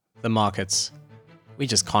the markets. We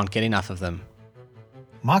just can't get enough of them.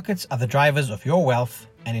 Markets are the drivers of your wealth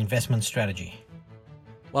and investment strategy.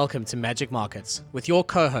 Welcome to Magic Markets with your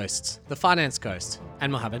co-hosts, the Finance Ghost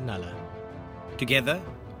and Mohammed Nalla. Together,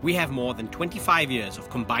 we have more than 25 years of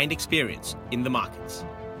combined experience in the markets.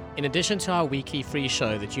 In addition to our weekly free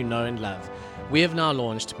show that you know and love, we have now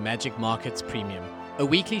launched Magic Markets Premium, a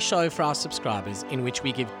weekly show for our subscribers in which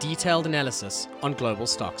we give detailed analysis on global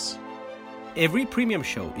stocks. Every premium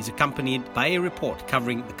show is accompanied by a report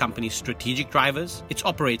covering the company's strategic drivers, its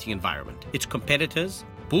operating environment, its competitors,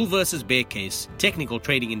 bull versus bear case, technical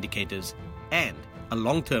trading indicators, and a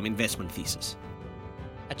long-term investment thesis.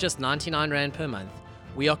 At just 99 Rand per month,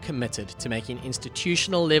 we are committed to making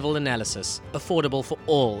institutional level analysis affordable for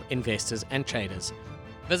all investors and traders.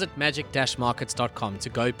 Visit magic-markets.com to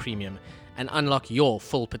go premium and unlock your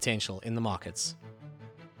full potential in the markets.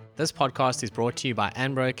 This podcast is brought to you by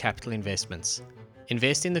Anbro Capital Investments.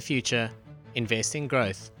 Invest in the future, invest in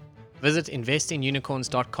growth. Visit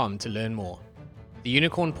investinunicorns.com to learn more. The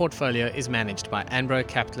Unicorn portfolio is managed by Anbro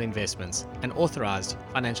Capital Investments, an authorized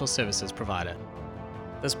financial services provider.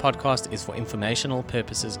 This podcast is for informational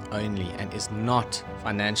purposes only and is not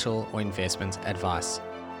financial or investment advice.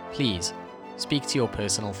 Please speak to your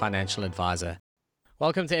personal financial advisor.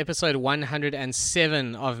 Welcome to episode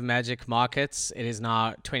 107 of Magic Markets. It is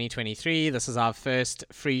now 2023. This is our first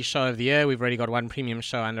free show of the year. We've already got one premium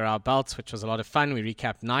show under our belts, which was a lot of fun. We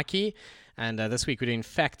recapped Nike. And this week we're doing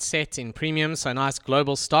FactSet in premium, so nice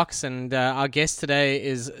global stocks. And our guest today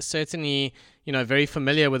is certainly, very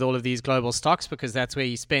familiar with all of these global stocks because that's where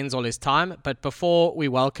he spends all his time. But before we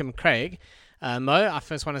welcome Craig, Mo, I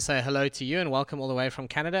first want to say hello to you and welcome all the way from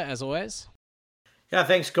Canada, as always. Yeah,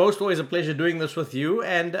 thanks, Ghost. Always a pleasure doing this with you.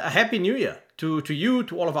 And a Happy New Year to you,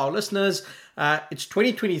 to all of our listeners. It's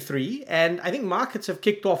 2023, and I think markets have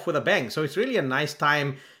kicked off with a bang. So it's really a nice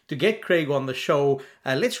time to get Craig on the show.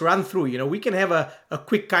 Let's run through. We can have a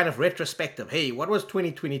quick kind of retrospective. Hey, what was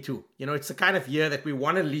 2022? It's the kind of year that we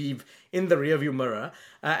want to leave in the rearview mirror.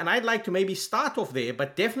 And I'd like to maybe start off there,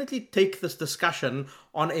 but definitely take this discussion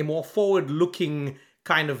on a more forward-looking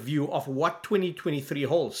kind of view of what 2023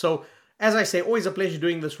 holds. So, as I say, always a pleasure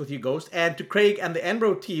doing this with you, Ghost. And to Craig and the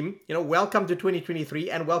Anbro team, welcome to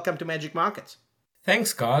 2023 and welcome to Magic Markets.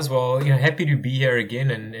 Thanks, guys. Well, happy to be here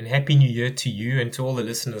again and Happy New Year to you and to all the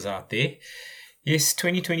listeners out there. Yes,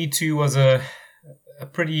 2022 was a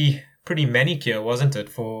pretty manic year, wasn't it,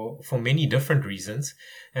 for many different reasons.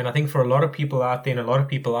 And I think for a lot of people out there and a lot of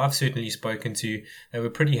people I've certainly spoken to, they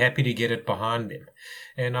were pretty happy to get it behind them.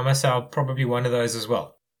 And I must say, I'm probably one of those as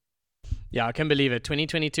well. Yeah, I can believe it.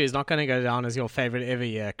 2022 is not going to go down as your favorite ever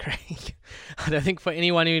year, Craig. I don't think for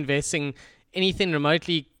anyone who invests in anything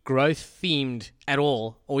remotely growth themed at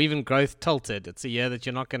all, or even growth tilted, it's a year that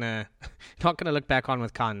you're not going to look back on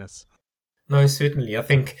with kindness. No, certainly. I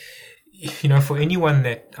think, for anyone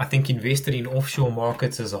that I think invested in offshore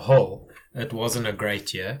markets as a whole, it wasn't a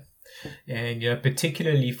great year. And,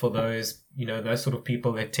 particularly for those, those sort of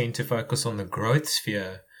people that tend to focus on the growth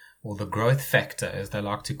sphere, or the growth factor, as they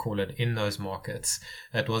like to call it, in those markets,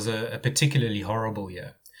 it was a particularly horrible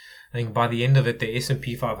year. I think by the end of it, the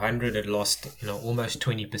S&P 500 had lost, almost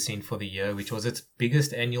 20% for the year, which was its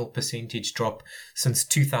biggest annual percentage drop since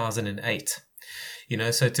 2008.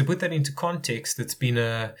 So to put that into context, it's been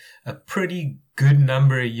a pretty good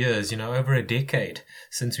number of years, over a decade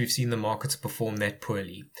since we've seen the markets perform that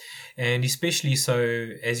poorly. And especially so,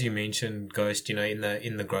 as you mentioned, Ghost, in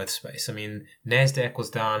the growth space. I mean, NASDAQ was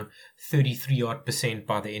down 33%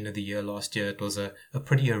 by the end of the year last year. It was a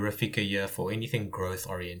pretty horrific a year for anything growth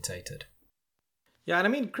orientated. Yeah, and I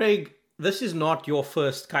mean, Craig, this is not your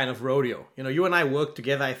first kind of rodeo. You and I worked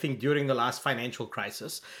together, I think, during the last financial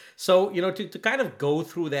crisis. So, to kind of go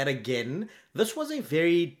through that again, this was a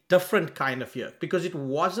very different kind of year because it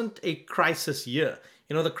wasn't a crisis year.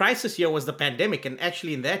 The crisis year was the pandemic, and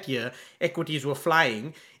actually in that year, equities were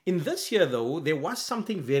flying. In this year, though, there was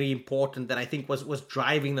something very important that I think was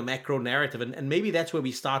driving the macro narrative, and maybe that's where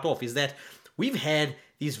we start off, is that we've had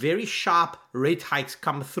these very sharp rate hikes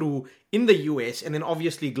come through in the US and then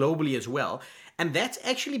obviously globally as well. And that's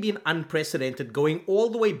actually been unprecedented going all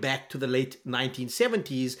the way back to the late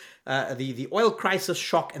 1970s, the oil crisis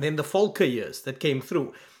shock and then the Volcker years that came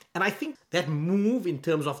through. And I think that move in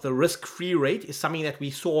terms of the risk-free rate is something that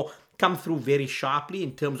we saw come through very sharply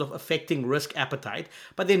in terms of affecting risk appetite,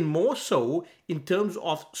 but then more so in terms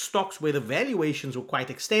of stocks where the valuations were quite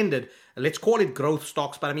extended. Let's call it growth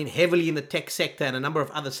stocks, but I mean heavily in the tech sector and a number of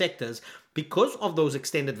other sectors. Because of those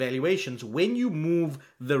extended valuations, when you move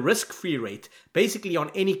the risk-free rate, basically on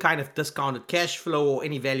any kind of discounted cash flow or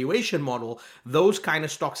any valuation model, those kind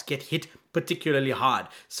of stocks get hit particularly hard.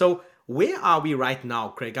 So where are we right now,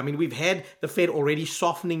 Craig? I mean, we've had the Fed already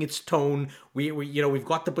softening its tone. We've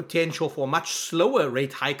got the potential for a much slower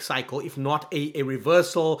rate hike cycle, if not a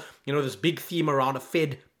reversal. This big theme around a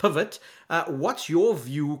Fed pivot. What's your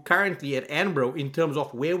view currently at Anbro in terms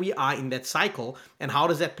of where we are in that cycle, and how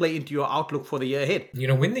does that play into your outlook for the year ahead?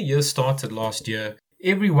 When the year started last year,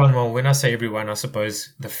 everyone, well, when I say everyone, I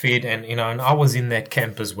suppose the Fed and I was in that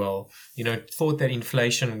camp as well, thought that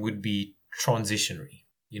inflation would be transitionary.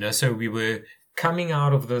 So we were coming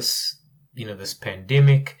out of this, this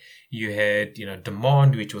pandemic. You had,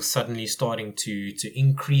 demand, which was suddenly starting to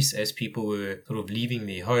increase as people were sort of leaving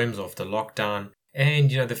their homes after lockdown. And,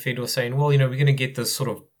 the Fed was saying, well, we're going to get this sort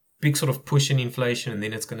of big sort of push in inflation and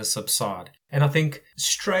then it's going to subside. And I think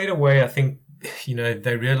straight away,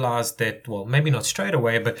 they realized that, well, maybe not straight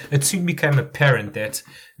away, but it soon became apparent that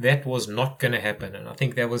that was not going to happen. And I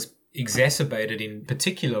think that was exacerbated in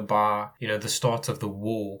particular by, the start of the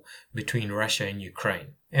war between Russia and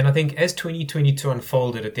Ukraine. And I think as 2022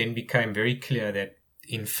 unfolded, it then became very clear that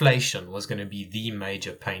inflation was going to be the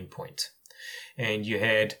major pain point. And you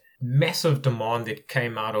had massive demand that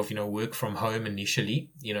came out of, work from home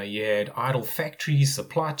initially. You had idle factories,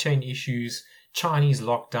 supply chain issues, Chinese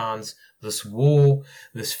lockdowns, this war,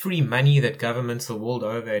 this free money that governments the world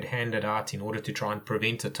over had handed out in order to try and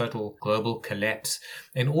prevent a total global collapse.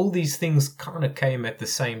 And all these things kind of came at the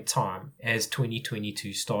same time as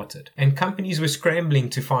 2022 started. And companies were scrambling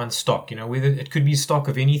to find stock, whether it could be stock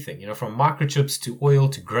of anything, from microchips to oil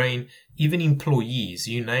to grain, even employees,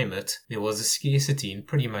 you name it, there was a scarcity in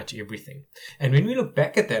pretty much everything. And when we look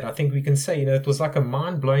back at that, I think we can say, it was like a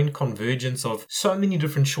mind-blowing convergence of so many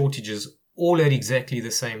different shortages all at exactly the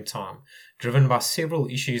same time, driven by several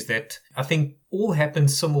issues that I think all happened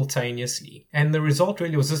simultaneously. And the result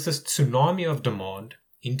really was just this tsunami of demand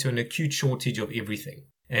into an acute shortage of everything.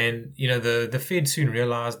 And, the Fed soon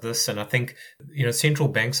realized this, and I think, central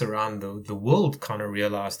banks around the world kind of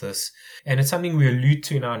realized this. And it's something we allude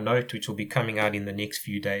to in our note, which will be coming out in the next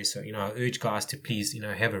few days. So, I urge guys to please,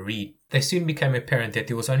 have a read. They soon became apparent that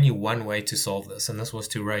there was only one way to solve this, and this was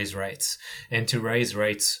to raise rates, and to raise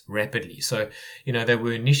rates rapidly. So, they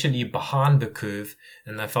were initially behind the curve,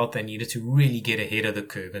 and they felt they needed to really get ahead of the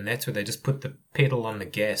curve. And that's where they just put the pedal on the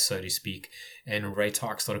gas, so to speak, and rate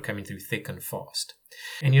hikes started coming through thick and fast.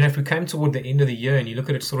 And, if we came toward the end of the year and you look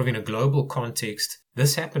at it sort of in a global context,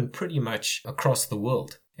 this happened pretty much across the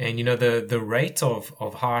world. And, the rate of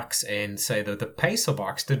hikes and, say, the pace of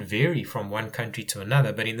hikes did vary from one country to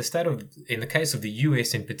another. But in the case of the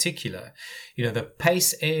US in particular, the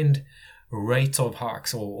pace and rate of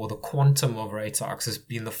hikes or the quantum of rate hikes has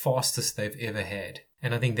been the fastest they've ever had.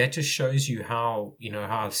 And I think that just shows you how,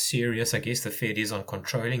 how serious, I guess, the Fed is on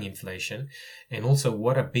controlling inflation, and also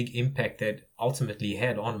what a big impact that ultimately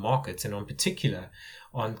had on markets, and on particular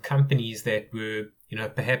on companies that were,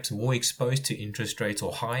 perhaps more exposed to interest rates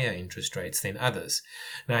or higher interest rates than others.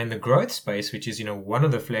 Now, in the growth space, which is, one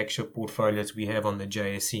of the flagship portfolios we have on the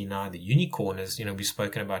JSE now, the unicorn, as, we've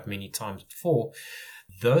spoken about many times before,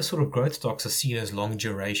 those sort of growth stocks are seen as long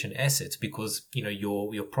duration assets because,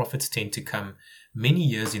 your profits tend to come many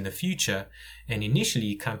years in the future, and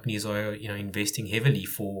initially companies are, investing heavily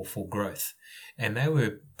for growth. And they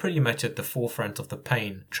were pretty much at the forefront of the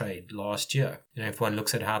pain trade last year. If one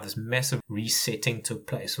looks at how this massive resetting took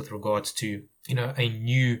place with regards to, a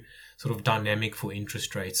new sort of dynamic for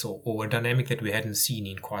interest rates or a dynamic that we hadn't seen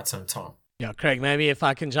in quite some time. Yeah, Craig, maybe if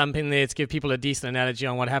I can jump in there to give people a decent analogy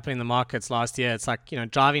on what happened in the markets last year. It's like,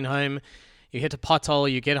 driving home, you hit a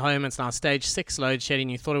pothole, you get home, it's now stage 6 load shedding,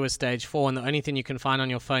 you thought it was stage 4, and the only thing you can find on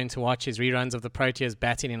your phone to watch is reruns of the Proteas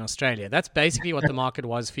batting in Australia. That's basically what the market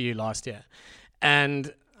was for you last year.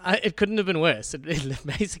 And it couldn't have been worse.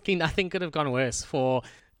 Basically, nothing could have gone worse for,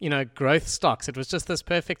 growth stocks. It was just this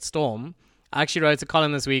perfect storm. I actually wrote a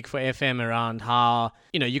column this week for FM around how,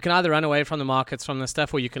 you can either run away from the markets, from the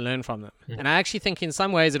stuff, or you can learn from them. Mm. And I actually think in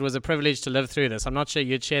some ways it was a privilege to live through this. I'm not sure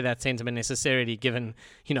you'd share that sentiment necessarily given,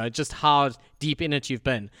 just how deep in it you've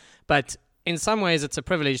been. But in some ways it's a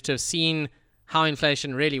privilege to have seen how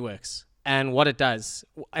inflation really works and what it does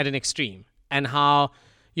at an extreme, and how,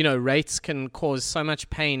 rates can cause so much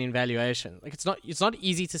pain in valuation. Like it's not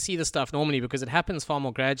easy to see the stuff normally because it happens far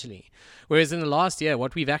more gradually. Whereas in the last year,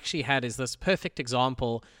 what we've actually had is this perfect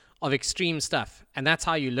example of extreme stuff. And that's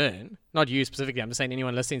how you learn. Not you specifically, I'm just saying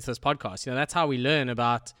anyone listening to this podcast. That's how we learn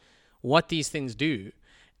about what these things do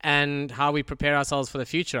and how we prepare ourselves for the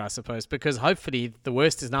future, I suppose, because hopefully the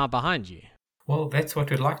worst is now behind you. Well, that's what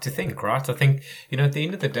we'd like to think, right? I think, at the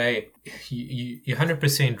end of the day, you're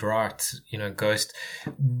 100% right, Ghost.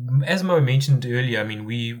 As Mo mentioned earlier,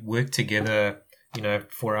 we worked together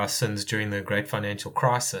for our sins during the great financial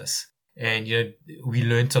crisis. And, we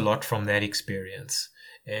learned a lot from that experience.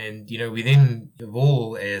 And, we then have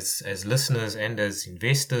all, as listeners and as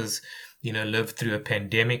investors, lived through a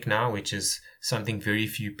pandemic now, which is something very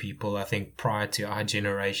few people, I think, prior to our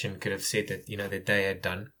generation could have said that, that they had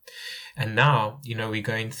done. And now, we're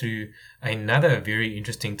going through another very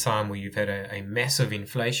interesting time where you've had a massive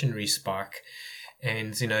inflationary spike.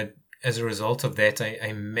 And, as a result of that,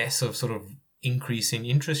 a massive sort of increase in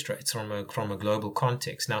interest rates from a global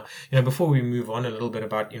context. Now, before we move on a little bit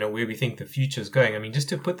about, where we think the future is going, I mean, just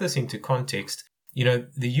to put this into context, the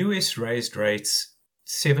US raised rates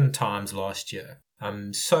 7 times last year.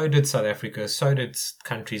 So did South Africa, so did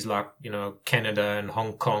countries like, Canada and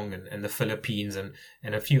Hong Kong and the Philippines and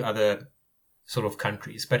a few other sort of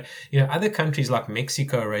countries. But, other countries like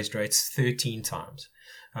Mexico raised rates 13 times.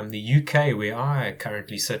 The UK, where I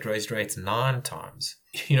currently sit, raised rates 9 times.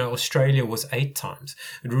 Australia was 8 times.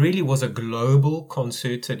 It really was a global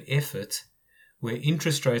concerted effort where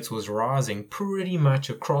interest rates was rising pretty much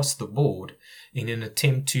across the board in an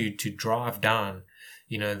attempt to drive down,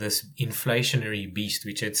 this inflationary beast,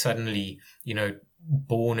 which had suddenly,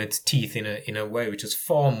 borne its teeth in a way which is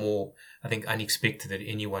far more, I think, unexpected than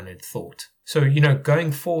anyone had thought. So,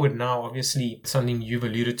 going forward now, obviously, something you've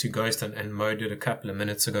alluded to, Ghost, and Mo did a couple of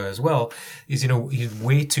minutes ago as well, is,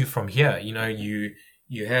 where to from here?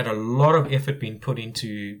 You had a lot of effort being put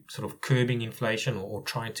into sort of curbing inflation or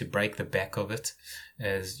trying to break the back of it,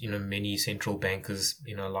 as, many central bankers,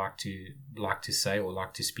 like to say or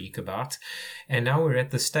like to speak about. And now we're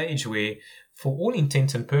at the stage where, for all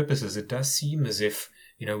intents and purposes, it does seem as if,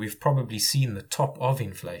 we've probably seen the top of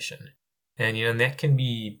inflation. And, and that can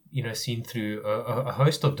be, seen through a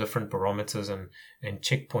host of different barometers and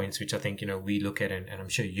checkpoints, which I think, we look at and I'm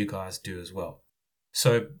sure you guys do as well.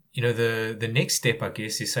 So, the next step, I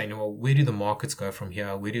guess, is saying, well, where do the markets go from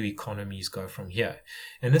here? Where do economies go from here?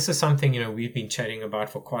 And this is something, we've been chatting about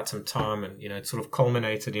for quite some time. And, it sort of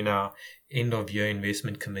culminated in our end of year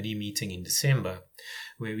investment committee meeting in December,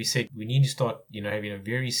 where we said we need to start, having a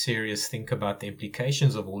very serious think about the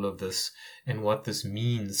implications of all of this and what this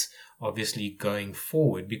means, obviously, going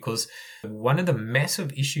forward. Because one of the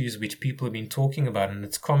massive issues which people have been talking about, and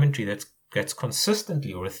it's commentary that's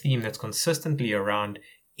consistently, or a theme that's consistently around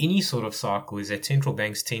any sort of cycle, is that central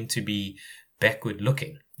banks tend to be backward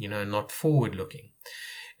looking, not forward looking.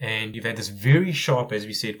 And you've had this very sharp, as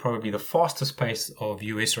we said, probably the fastest pace of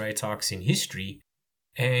US rate hikes in history.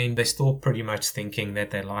 And they're still pretty much thinking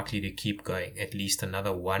that they're likely to keep going at least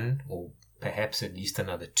another 1 or perhaps at least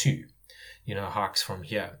another 2, hikes from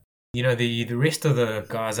here. The rest of the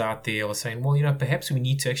guys out there are saying, well, perhaps we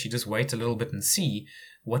need to actually just wait a little bit and see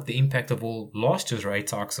what the impact of all last year's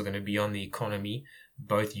rate hikes are going to be on the economy,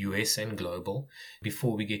 both US and global,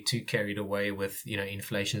 before we get too carried away with,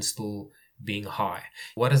 inflation still being high.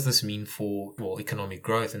 What does this mean for, economic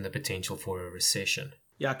growth and the potential for a recession?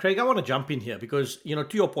 Yeah, Craig, I want to jump in here because, to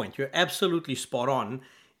your point, you're absolutely spot on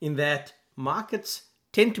in that markets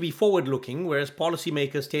tend to be forward-looking, whereas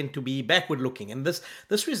policymakers tend to be backward-looking. And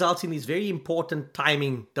this results in these very important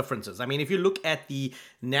timing differences. I mean, if you look at the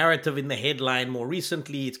narrative in the headline more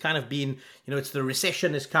recently, it's kind of been, it's the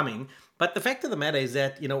recession is coming. But the fact of the matter is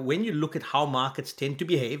that, when you look at how markets tend to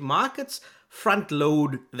behave, markets front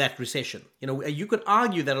load that recession. You could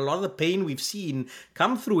argue that a lot of the pain we've seen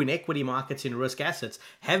come through in equity markets, in risk assets,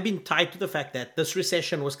 have been tied to the fact that this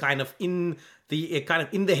recession was kind of in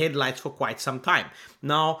the headlights for quite some time.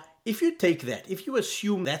 Now, if you take that, if you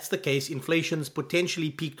assume that's the case, inflation's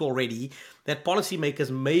potentially peaked already, that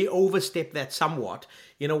policymakers may overstep that somewhat,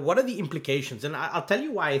 what are the implications? And I'll tell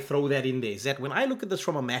you why I throw that in there, is that when I look at this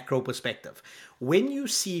from a macro perspective, when you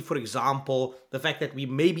see, for example, the fact that we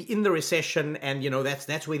may be in the recession and,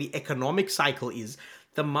 that's where the economic cycle is,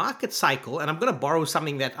 the market cycle, and I'm going to borrow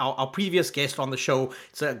something that our previous guest on the show,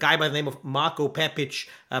 it's a guy by the name of Marco Papic.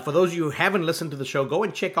 For those of you who haven't listened to the show, go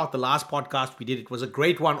and check out the last podcast we did. It was a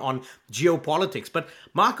great one on geopolitics. But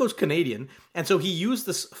Marco's Canadian, and so he used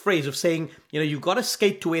this phrase of saying, you've got to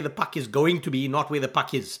skate to where the puck is going to be, not where the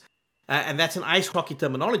puck is. And that's an ice hockey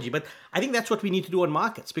terminology. But I think that's what we need to do on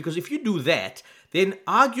markets. Because if you do that, then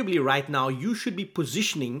arguably right now, you should be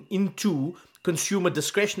positioning into consumer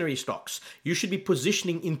discretionary stocks. You should be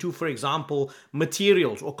positioning into, for example,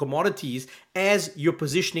 materials or commodities as you're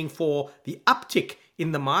positioning for the uptick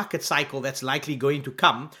in the market cycle that's likely going to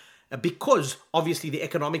come, because obviously the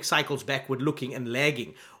economic cycle's backward looking and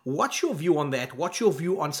lagging. What's your view on that? What's your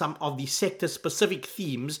view on some of the sector-specific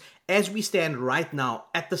themes as we stand right now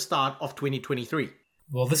at the start of 2023?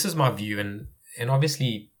 Well, this is my view, and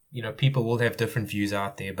obviously, people will have different views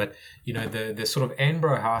out there, but, the sort of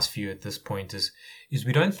Anbro House view at this point is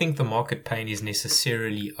we don't think the market pain is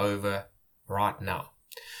necessarily over right now.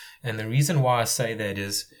 And the reason why I say that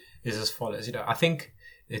is as follows. I think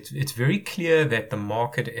it's very clear that the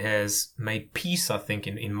market has made peace, I think,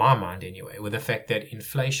 in my mind anyway, with the fact that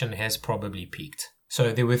inflation has probably peaked.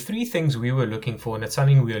 So there were three things we were looking for, and it's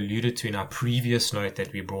something we alluded to in our previous note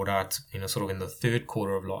that we brought out, sort of in the third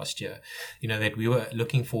quarter of last year, that we were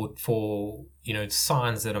looking for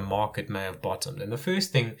signs that a market may have bottomed. And the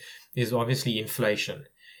first thing is obviously inflation.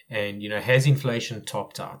 And, has inflation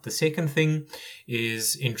topped out? The second thing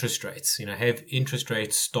is interest rates. Have interest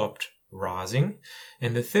rates stopped rising?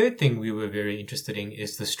 And the third thing we were very interested in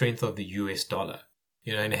is the strength of the US dollar.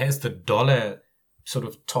 And has the dollar sort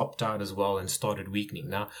of topped out as well and started weakening?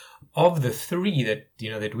 Now, of the three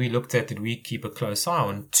that we looked at, that we keep a close eye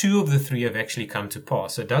on, two of the three have actually come to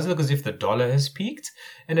pass. So it does look as if the dollar has peaked,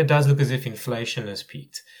 and it does look as if inflation has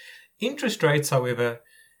peaked. Interest rates, however,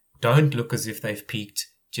 don't look as if they've peaked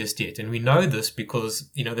just yet. And we know this because,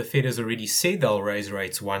 the Fed has already said they'll raise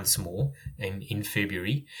rates once more in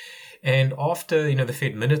February. And after, the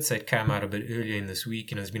Fed minutes that came out a bit earlier in this week,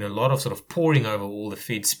 there's been a lot of sort of poring over all the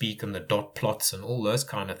Fed speak and the dot plots and all those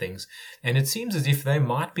kind of things. And it seems as if they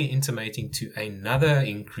might be intimating to another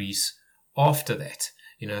increase after that,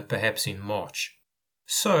 perhaps in March.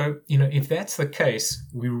 So, if that's the case,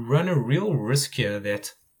 we run a real risk here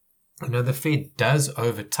that, the Fed does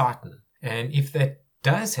over tighten. And if that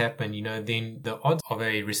does happen, then the odds of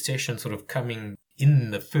a recession sort of coming in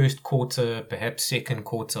the first quarter, perhaps second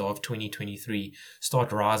quarter of 2023,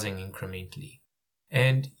 start rising incrementally.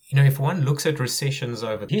 And, if one looks at recessions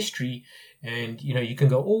over history, and, you can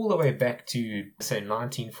go all the way back to, say,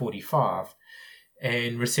 1945,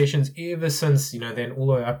 and recessions ever since, then all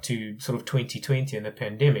the way up to sort of 2020 and the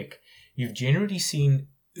pandemic, you've generally seen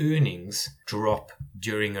earnings drop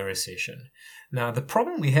during a recession. Now, the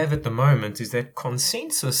problem we have at the moment is that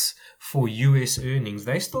consensus for US earnings,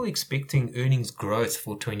 they're still expecting earnings growth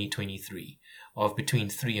for 2023 of between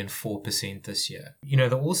 3 and 4% this year. They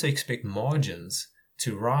also expect margins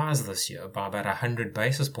to rise this year by about 100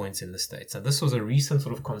 basis points in the States. Now, this was a recent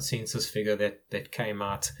sort of consensus figure that came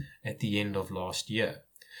out at the end of last year.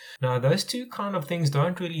 Now, those two kind of things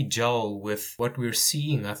don't really gel with what we're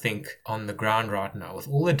seeing, I think, on the ground right now, with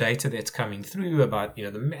all the data that's coming through about,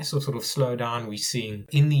 the massive sort of slowdown we're seeing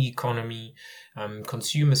in the economy,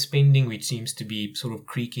 consumer spending, which seems to be sort of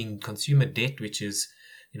creaking, consumer debt, which is,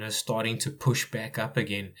 starting to push back up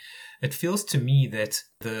again. It feels to me that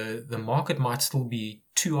the market might still be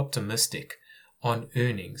too optimistic on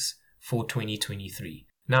earnings for 2023.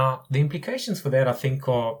 Now, the implications for that, I think,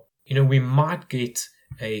 are, we might get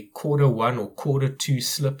a quarter one or quarter two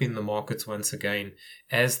slip in the markets once again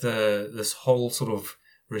as this whole sort of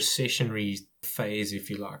recessionary phase, if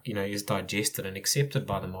you like, is digested and accepted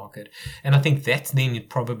by the market. And I think that's then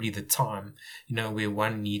probably the time, where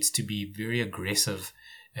one needs to be very aggressive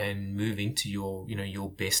and move into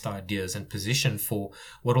your best ideas and position for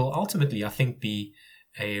what will ultimately, I think, be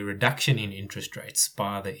a reduction in interest rates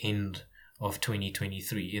by the end of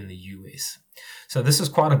 2023 in the US. So this is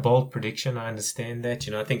quite a bold prediction. I understand that.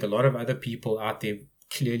 I think a lot of other people out there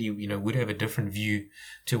clearly, would have a different view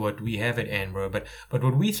to what we have at Anbro. But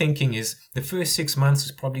what we're thinking is the first 6 months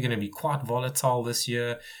is probably going to be quite volatile this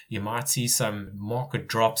year. You might see some market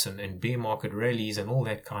drops and bear market rallies and all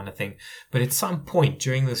that kind of thing. But at some point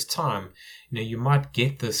during this time, you might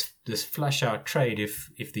get this flush out trade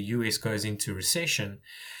if the US goes into recession.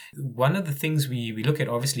 One of the things we look at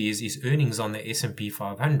obviously is earnings on the S&P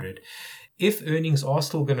 500. If earnings are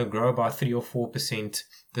still going to grow by 3 or 4%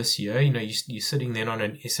 this year, you're sitting then on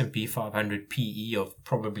an S&P 500 PE of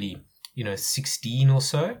probably, 16 or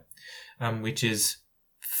so, which is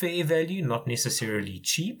fair value, not necessarily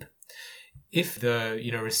cheap. If the,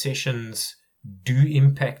 recessions do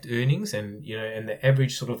impact earnings and the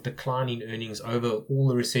average sort of decline in earnings over all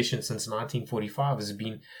the recessions since 1945 has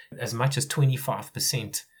been as much as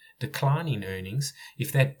 25% decline in earnings.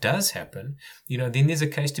 If that does happen, then there's a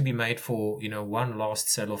case to be made for, one last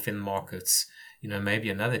sell-off in markets,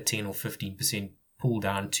 maybe another 10 or 15% pull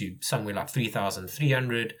down to somewhere like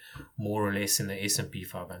 3,300, more or less in the S&P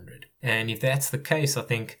 500. And if that's the case, I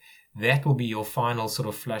think that will be your final sort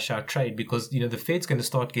of flush out trade because, the Fed's going to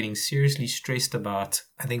start getting seriously stressed about,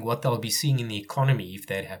 I think, what they'll be seeing in the economy if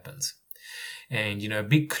that happens. And, a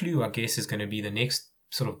big clue, I guess, is going to be the next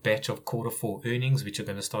sort of batch of quarter four earnings, which are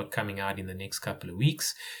going to start coming out in the next couple of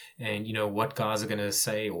weeks. And, what guys are going to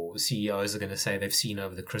say or CEOs are going to say they've seen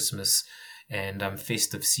over the Christmas and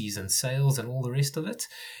festive season sales and all the rest of it.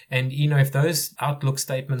 And, if those outlook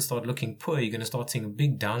statements start looking poor, you're going to start seeing a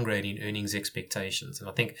big downgrade in earnings expectations. And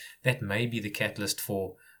I think that may be the catalyst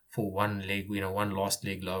for one leg, one last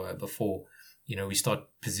leg lower before, we start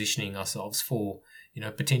positioning ourselves for,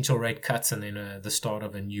 potential rate cuts and then the start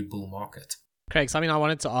of a new bull market. Craig, something I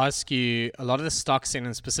wanted to ask you, a lot of the stocks in,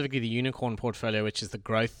 and specifically the unicorn portfolio, which is the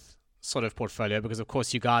growth sort of portfolio, because of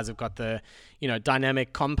course you guys have got the,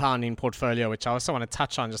 dynamic compounding portfolio, which I also want to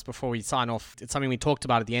touch on just before we sign off. It's something we talked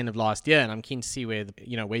about at the end of last year, and I'm keen to see where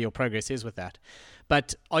your progress is with that.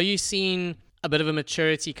 But are you seeing a bit of a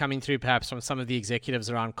maturity coming through perhaps from some of the executives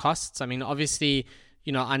around costs? I mean, obviously,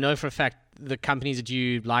 I know for a fact the companies that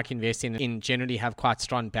you like investing in generally have quite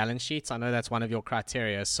strong balance sheets. I know that's one of your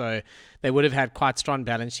criteria. So they would have had quite strong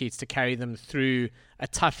balance sheets to carry them through a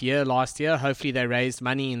tough year last year. Hopefully they raised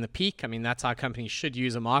money in the peak. I mean, that's how companies should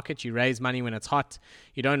use a market. You raise money when it's hot.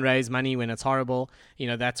 You don't raise money when it's horrible.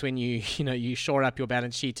 That's when you shore up your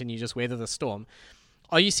balance sheet and you just weather the storm.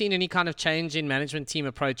 Are you seeing any kind of change in management team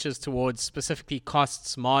approaches towards specifically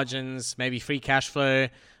costs, margins, maybe free cash flow,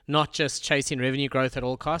 not just chasing revenue growth at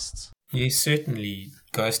all costs? Yes, certainly,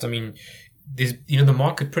 Ghost. I mean, there's, the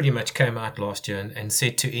market pretty much came out last year and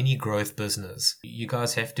said to any growth business, you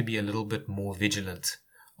guys have to be a little bit more vigilant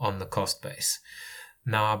on the cost base.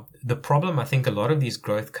 Now, the problem I think a lot of these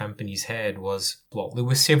growth companies had was, there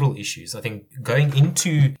were several issues. I think going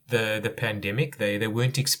into the pandemic, they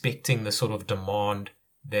weren't expecting the sort of demand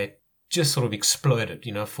that just sort of exploded,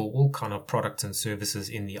 for all kind of products and services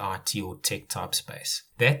in the IT or tech type space.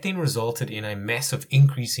 That then resulted in a massive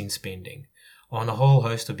increase in spending on a whole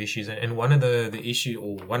host of issues. And one of the issue,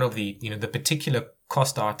 or one of the, the particular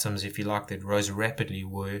cost items, if you like, that rose rapidly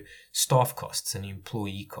were staff costs and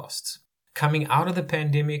employee costs. Coming out of the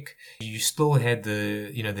pandemic, you still had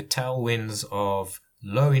the tailwinds of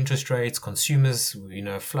low interest rates, consumers,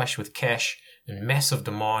 flush with cash and massive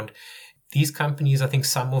demand. These companies, I think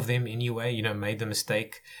some of them anyway, made the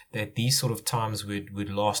mistake that these sort of times would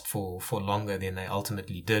last for longer than they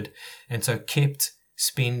ultimately did. And so kept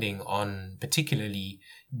spending on particularly,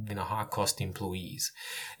 high cost employees.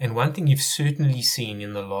 And one thing you've certainly seen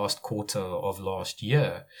in the last quarter of last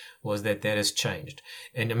year was that has changed.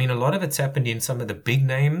 And I mean, a lot of it's happened in some of the big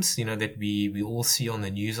names, that we all see on the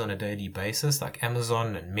news on a daily basis, like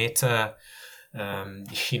Amazon and Meta,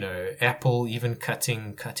 Apple even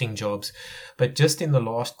cutting jobs. But just in the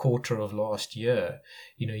last quarter of last year,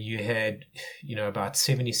 you had, about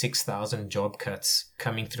 76,000 job cuts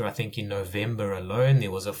coming through. I think in November alone,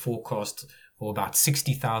 there was a forecast for about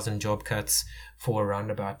 60,000 job cuts for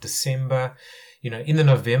around about December. In the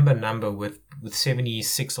November number with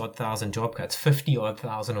 76 odd thousand job cuts, 50 odd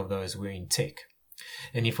thousand of those were in tech.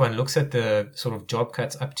 And if one looks at the sort of job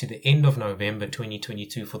cuts up to the end of November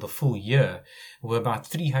 2022 for the full year, were about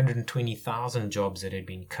 320,000 jobs that had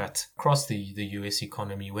been cut across the US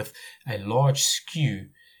economy, with a large skew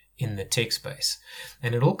in the tech space.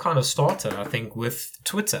 And it all kind of started, I think, with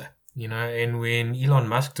Twitter, and when Elon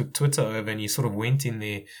Musk took Twitter over and he sort of went in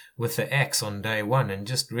there with the axe on day one and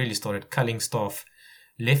just really started culling staff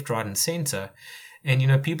left, right, and center.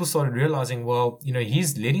 And, people started realizing,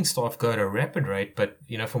 he's letting staff go at a rapid rate, but,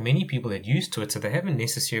 for many people that use Twitter, they haven't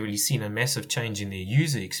necessarily seen a massive change in their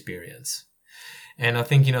user experience. And I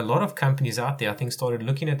think, a lot of companies out there, I think, started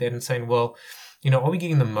looking at that and saying, are we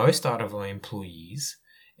getting the most out of our employees?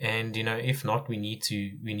 And, if not, we need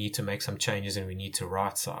to make some changes and we need to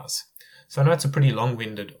right size. So I know it's a pretty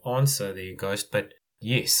long-winded answer there, Ghost, but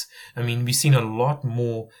yes, I mean, we've seen a lot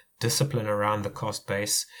more discipline around the cost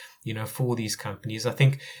base, for these companies. I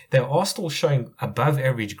think they are still showing above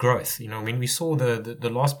average growth. When we saw the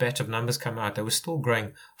last batch of numbers come out, they were still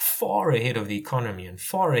growing far ahead of the economy and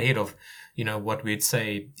far ahead of, what we'd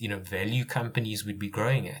say, value companies would be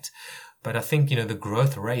growing at. But I think, the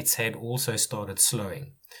growth rates had also started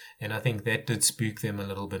slowing. And I think that did spook them a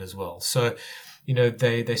little bit as well. So,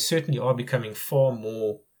 they certainly are becoming far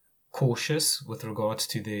more cautious with regards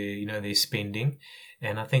to their spending.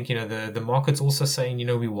 And I think, the market's also saying,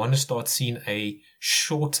 we want to start seeing a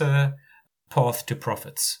shorter path to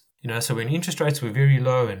profits. So when interest rates were very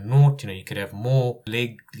low and naught, you could have more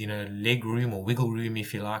leg room or wiggle room,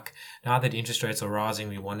 if you like. Now that interest rates are rising,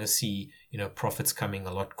 we want to see, profits coming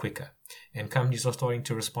a lot quicker. And companies are starting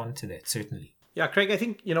to respond to that, certainly. Yeah, Craig, I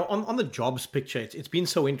think, on the jobs picture, it's been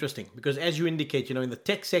so interesting because as you indicate, in the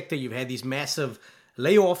tech sector, you've had these massive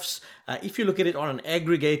layoffs. If you look at it on an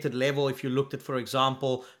aggregated level, if you looked at, for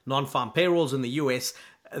example, non-farm payrolls in the US,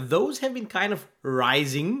 those have been kind of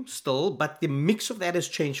rising still, but the mix of that has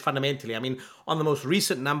changed fundamentally. I mean, on the most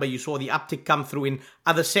recent number, you saw the uptick come through in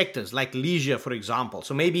other sectors like leisure, for example.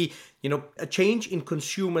 So maybe, a change in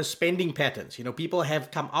consumer spending patterns. People have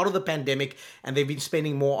come out of the pandemic and they've been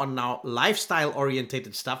spending more on now lifestyle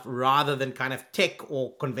orientated stuff rather than kind of tech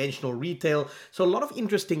or conventional retail. So a lot of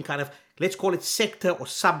interesting kind of, let's call it sector or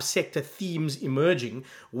subsector themes emerging.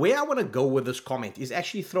 Where I want to go with this comment is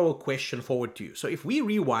actually throw a question forward to you. So if we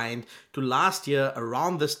rewind to last year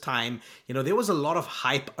around this time, there was a lot of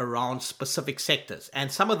hype around specific sectors.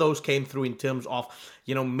 And some of those came through in terms of,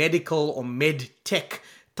 medical or med tech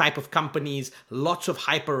type of companies, lots of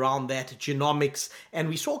hype around that, genomics, and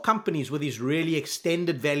we saw companies with these really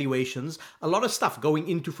extended valuations, a lot of stuff going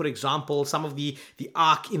into, for example, some of the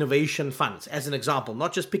ARK innovation funds, as an example,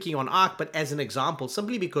 not just picking on ARK, but as an example,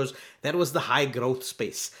 simply because that was the high growth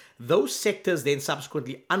space. Those sectors then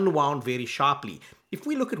subsequently unwound very sharply. If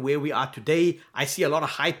we look at where we are today, I see a lot of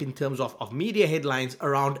hype in terms of media headlines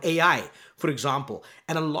around AI, for example,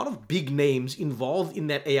 and a lot of big names involved in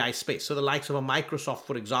that AI space. So the likes of a Microsoft,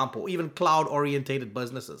 for example, or even cloud-orientated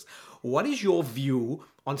businesses. What is your view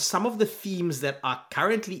on some of the themes that are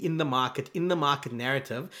currently in the market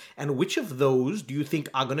narrative, and which of those do you think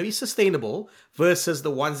are going to be sustainable versus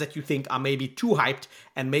the ones that you think are maybe too hyped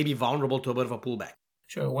and maybe vulnerable to a bit of a pullback?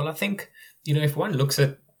 Sure. Well, I think, if one looks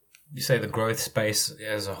at, say, the growth space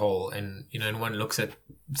as a whole, and and one looks at,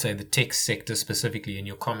 say, the tech sector specifically, and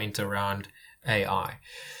your comment around AI,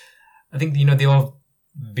 I think there are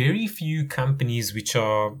very few companies which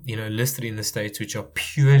are listed in the States which are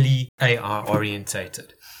purely AI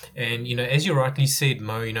orientated. And as you rightly said,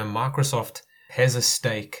 Mo, Microsoft has a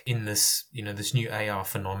stake in this this new AI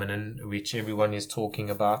phenomenon which everyone is talking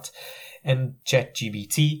about, and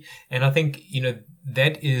ChatGPT, and I think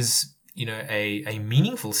that is a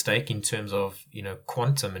meaningful stake in terms of,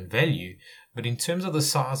 quantum and value. But in terms of the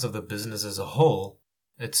size of the business as a whole,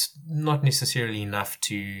 it's not necessarily enough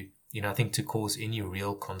to, I think, to cause any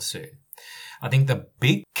real concern. I think the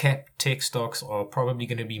big cap tech stocks are probably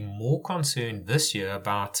going to be more concerned this year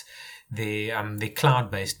about their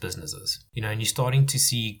cloud-based businesses. And you're starting to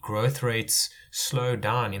see growth rates slow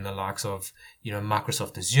down in the likes of,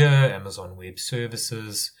 Microsoft Azure, Amazon Web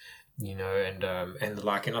Services, and the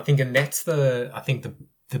like. And I think, that's the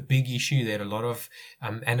big issue that a lot of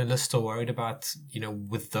analysts are worried about,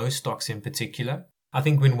 with those stocks in particular. I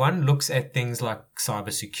think when one looks at things like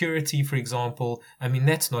cybersecurity, for example, I mean,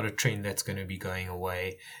 that's not a trend that's going to be going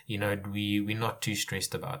away. We're not too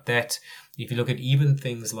stressed about that. If you look at even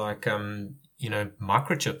things like,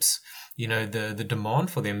 microchips, the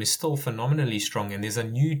demand for them is still phenomenally strong. And there's a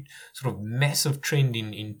new sort of massive trend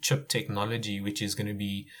in chip technology, which is going to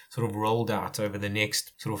be sort of rolled out over the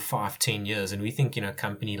next sort of 5-10 years. And we think, a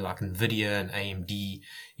company like NVIDIA and AMD,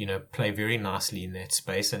 play very nicely in that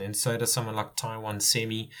space. And so does someone like Taiwan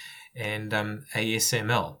Semi and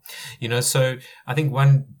ASML. So I think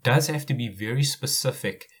one does have to be very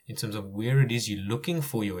specific in terms of where it is you're looking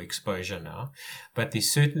for your exposure now, but there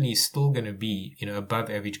certainly is still going to be, above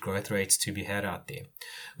average growth rates to be had out there.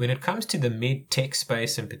 When it comes to the med tech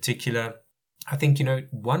space in particular, I think,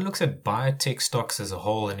 one looks at biotech stocks as a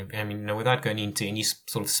whole, and I mean, without going into any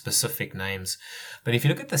sort of specific names, but if you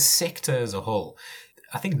look at the sector as a whole,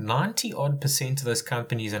 I think 90% of those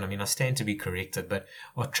companies, and I mean, I stand to be corrected, but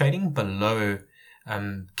are trading below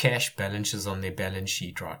cash balances on their balance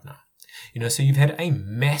sheet right now. So you've had a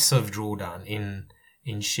massive drawdown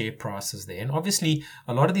in share prices there. And obviously,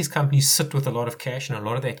 a lot of these companies sit with a lot of cash, and a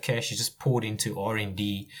lot of that cash is just poured into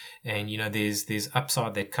R&D. And, there's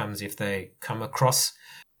upside that comes if they come across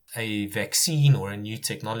a vaccine or a new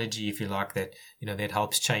technology, if you like, that, that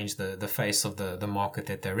helps change the face of the market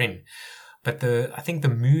that they're in. But I think the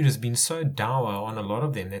mood has been so dour on a lot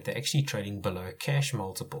of them that they're actually trading below cash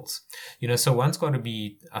multiples. So one's got to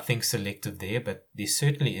be, I think, selective there, but there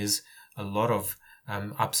certainly is a lot of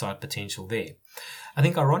upside potential there. I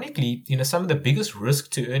think ironically, some of the biggest risk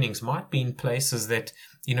to earnings might be in places that,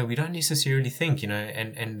 we don't necessarily think,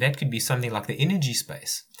 and that could be something like the energy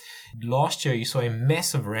space. Last year, you saw a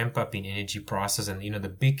massive ramp up in energy prices, and, the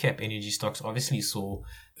big cap energy stocks obviously saw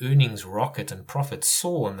earnings rocket and profits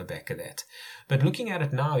soar on the back of that. But looking at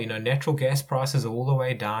it now, natural gas prices are all the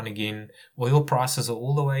way down again. Oil prices are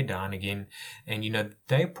all the way down again. And,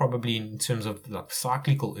 they're probably, in terms of like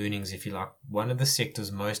cyclical earnings, if you like, one of the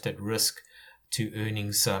sectors most at risk to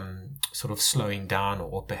earnings sort of slowing down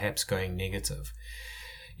or perhaps going negative.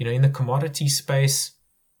 In the commodity space,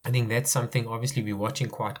 I think that's something obviously we're watching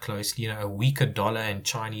quite closely. A weaker dollar and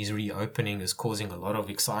Chinese reopening is causing a lot of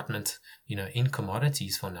excitement, in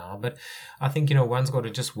commodities for now. But I think, one's got to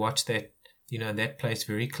just watch that, that plays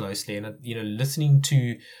very closely. And, listening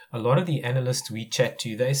to a lot of the analysts we chat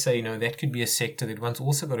to, they say, that could be a sector that one's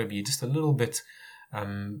also got to be just a little bit,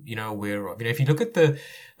 aware of. If you look at the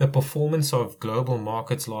performance of global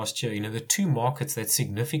markets last year, the two markets that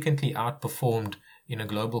significantly outperformed in a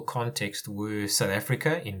global context were South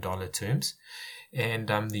Africa in dollar terms and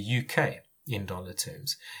the UK in dollar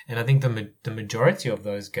terms. And I think the majority of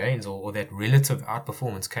those gains or that relative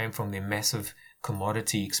outperformance came from their massive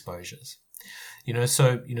commodity exposures.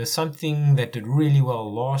 Something that did really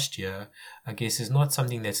well last year, I guess, is not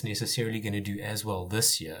something that's necessarily going to do as well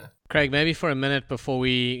this year. Craig, maybe for a minute before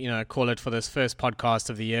we, call it for this first podcast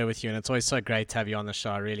of the year with you, and it's always so great to have you on the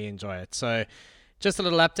show. I really enjoy it. So just a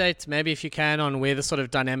little update, maybe if you can, on where the sort of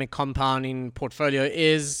dynamic compounding portfolio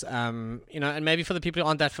is, and maybe for the people who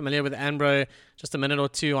aren't that familiar with Anbro, just a minute or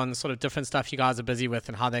two on the sort of different stuff you guys are busy with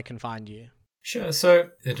and how they can find you. Sure. So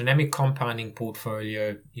the dynamic compounding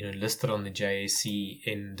portfolio, listed on the JSE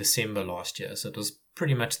in December last year. So it was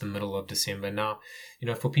pretty much the middle of December. Now,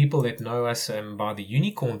 for people that know us by the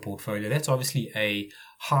unicorn portfolio, that's obviously a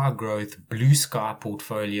high growth blue sky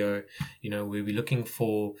portfolio, where we're looking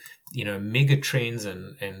for, mega trends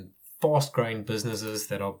and fast growing businesses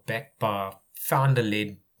that are backed by founder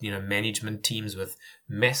led management teams with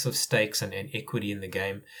massive stakes and equity in the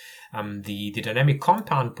game. The dynamic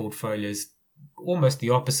compound portfolio is almost the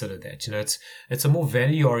opposite of that. It's a more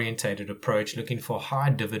value orientated approach, looking for high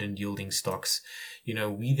dividend yielding stocks.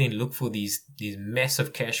 We then look for these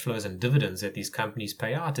massive cash flows and dividends that these companies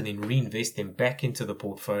pay out and then reinvest them back into the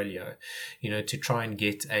portfolio, to try and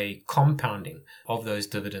get a compounding of those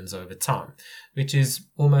dividends over time, which is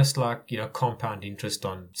almost like, compound interest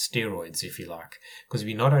on steroids, if you like, because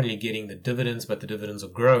we're not only getting the dividends, but the dividends are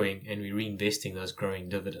growing and we're reinvesting those growing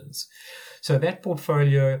dividends. So that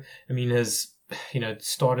portfolio, has,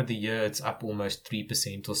 started the year, it's up almost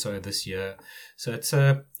 3% or so this year. So it's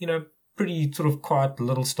a, pretty sort of quiet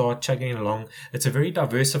little start chugging along. It's a very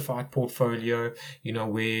diversified portfolio,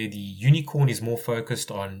 where the unicorn is more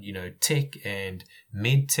focused on, tech and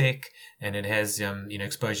med tech, and it has,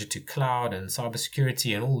 exposure to cloud and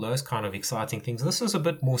cybersecurity and all those kind of exciting things. This is a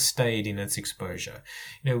bit more staid in its exposure.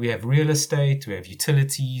 We have real estate, we have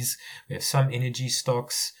utilities, we have some energy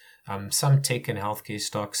stocks, some tech and healthcare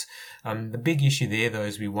stocks. The big issue there, though,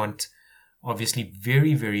 is we want obviously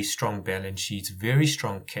very, very strong balance sheets, very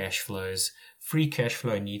strong cash flows. Free cash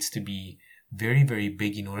flow needs to be very, very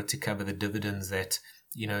big in order to cover the dividends that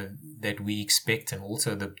we expect, and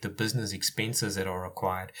also the business expenses that are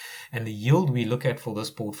required. And the yield we look at for this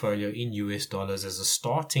portfolio in US dollars as a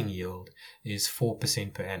starting yield is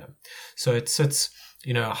 4% per annum. So it sits,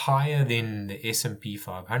 higher than the S&P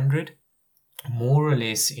 500, more or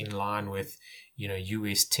less in line with,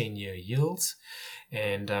 US 10-year yields.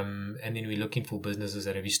 And then we're looking for businesses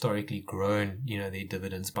that have historically grown, their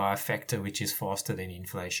dividends by a factor which is faster than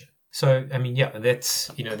inflation. So, that's,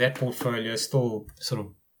 that portfolio is still sort of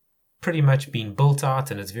pretty much being built out,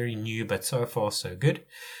 and it's very new, but so far so good.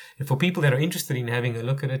 And for people that are interested in having a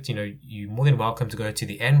look at it, you're more than welcome to go to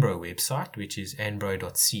the Anbro website, which is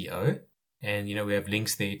anbro.co. And, we have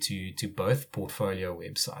links there to both portfolio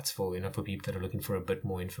websites for, for people that are looking for a bit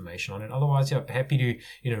more information on it. Otherwise, happy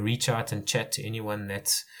to, reach out and chat to anyone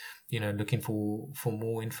that's, looking for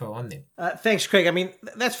more info on them. Thanks, Craig.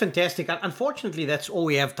 That's fantastic. Unfortunately, that's all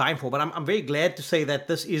we have time for, but I'm very glad to say that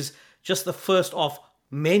this is just the first of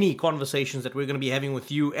many conversations that we're going to be having with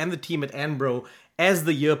you and the team at Anbro as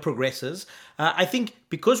the year progresses. I think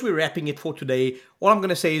because we're wrapping it for today, all I'm going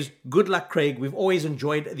to say is good luck, Craig. We've always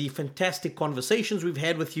enjoyed the fantastic conversations we've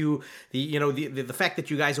had with you. The fact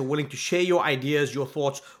that you guys are willing to share your ideas, your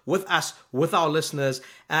thoughts with us, with our listeners,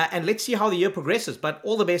 and let's see how the year progresses. But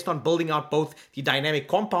all the best on building out both the dynamic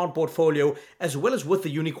compound portfolio as well as with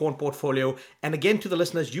the unicorn portfolio. And again, to the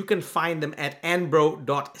listeners, you can find them at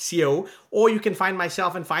anbro.co, or you can find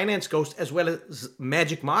myself and Finance Ghost as well as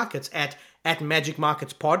Magic Markets at Magic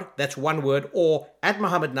Markets Pod, that's one word, or at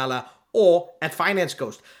Mohammed Nalla, or at Finance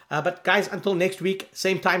Ghost. But guys, until next week,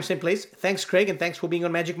 same time, same place. Thanks, Craig, and thanks for being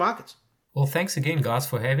on Magic Markets. Well, thanks again, guys,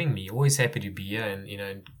 for having me. Always happy to be here,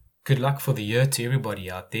 and good luck for the year to everybody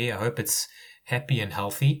out there. I hope it's happy and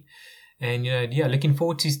healthy. And, looking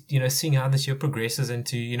forward to, seeing how this year progresses and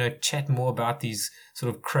to, chat more about these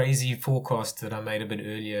sort of crazy forecasts that I made a bit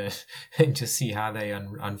earlier and just see how they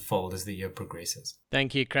unfold as the year progresses.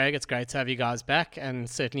 Thank you, Craig. It's great to have you guys back, and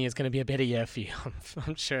certainly it's going to be a better year for you.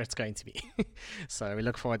 I'm sure it's going to be. So we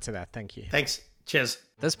look forward to that. Thank you. Thanks. Cheers.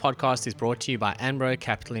 This podcast is brought to you by Anbro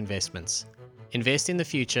Capital Investments. Invest in the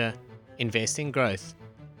future. Invest in growth.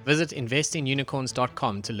 Visit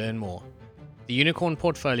investingunicorns.com to learn more. The Unicorn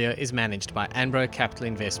portfolio is managed by Anbro Capital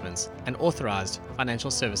Investments, an authorized financial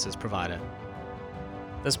services provider.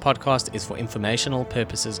 This podcast is for informational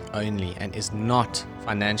purposes only and is not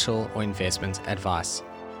financial or investment advice.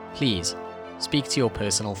 Please speak to your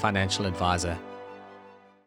personal financial advisor